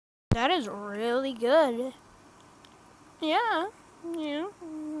That is really good. Yeah. Yeah.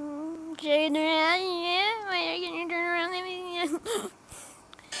 Turn around, yeah. Wait, can you turn around?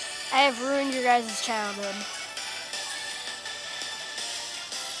 I have ruined your guys' childhood.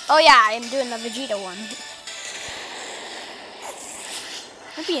 Oh yeah, I am doing the Vegeta one.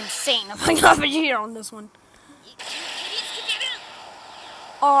 That'd be insane if I got Vegeta on this one.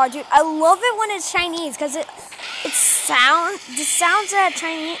 Oh, dude, I love it when it's Chinese because the sounds that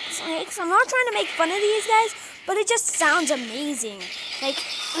Chinese makes. I'm not trying to make fun of these guys, but it just sounds amazing. Like,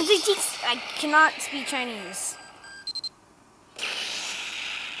 I cannot speak Chinese.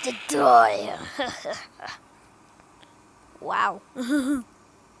 The doy. Wow.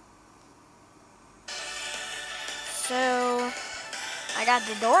 So, I got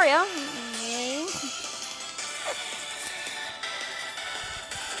Dodoria. Okay.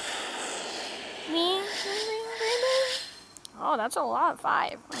 Oh, that's a lot.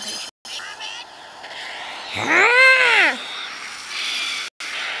 5. Okay.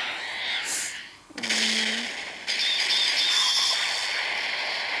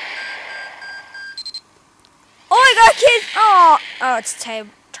 Oh, I got kid. Oh, it's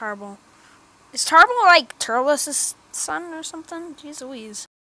Tarble. Is Tarble like Turles' son or something? Jeez Louise.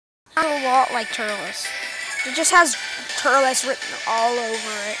 Not a lot like Turles. It just has Turles written all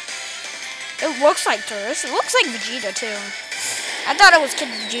over it. It looks like Turles. It looks like Vegeta too. I thought it was Kid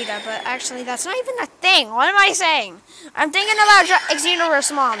Vegeta, but actually that's not even a thing. What am I saying? I'm thinking about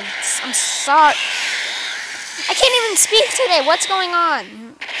Xenoverse Mom. I'm sorry. I can't even speak today. What's going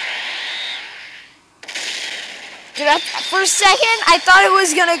on? Dude, for a second, I thought it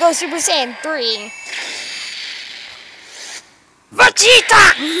was gonna go Super Saiyan 3.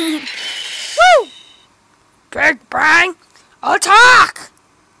 Vegeta! Woo! Big Bang! Attack!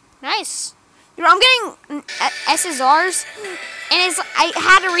 Nice. Dude, I'm getting SSRs, and I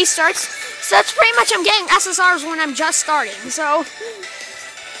had to restart, so that's pretty much I'm getting SSRs when I'm just starting. So,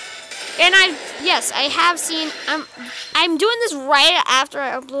 and I have seen. I'm doing this right after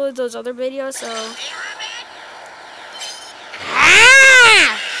I upload those other videos, so.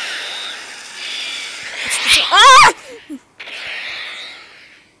 Ah! Ah!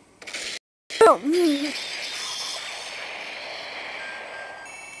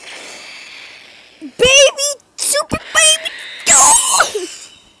 Baby, super baby,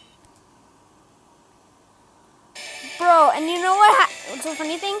 bro. And you know what's the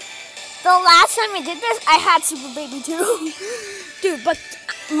funny thing? The last time I did this, I had super baby too, dude. But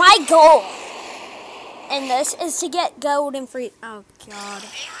my goal in this is to get gold and free. Oh god.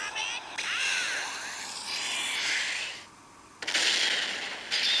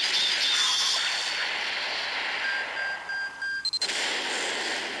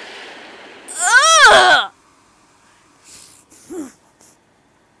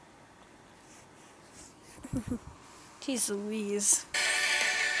 Jeez Louise.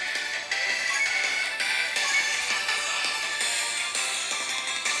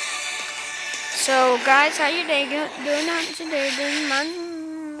 So guys, how your day doing out today? Doing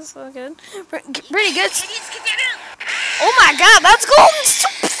mine so good. Pretty good. Oh my god, that's golden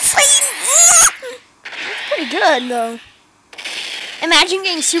Super Saiyan! That's pretty good though. Imagine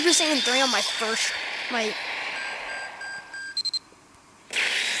getting Super Saiyan 3 on my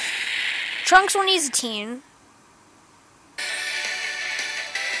Trunks when he's a teen.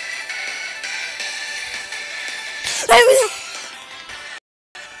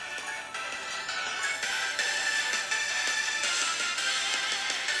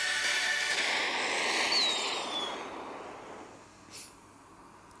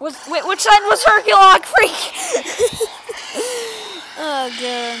 Wait, which side was Herculog Freak? Oh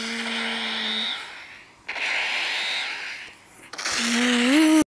god.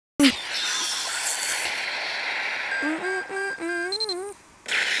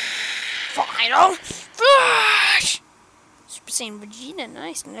 Final Flash! Super Saiyan Vegeta,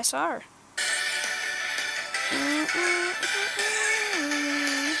 nice, and SR.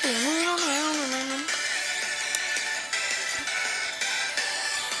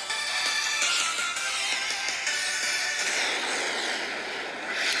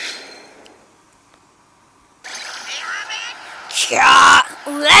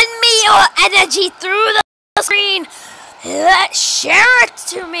 Lend me your energy through the screen. Share it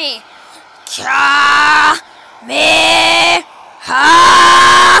to me. Me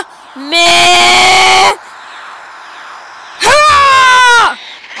ha me ha.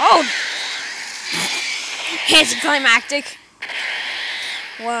 Oh, anticlimactic.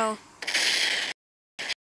 Wow.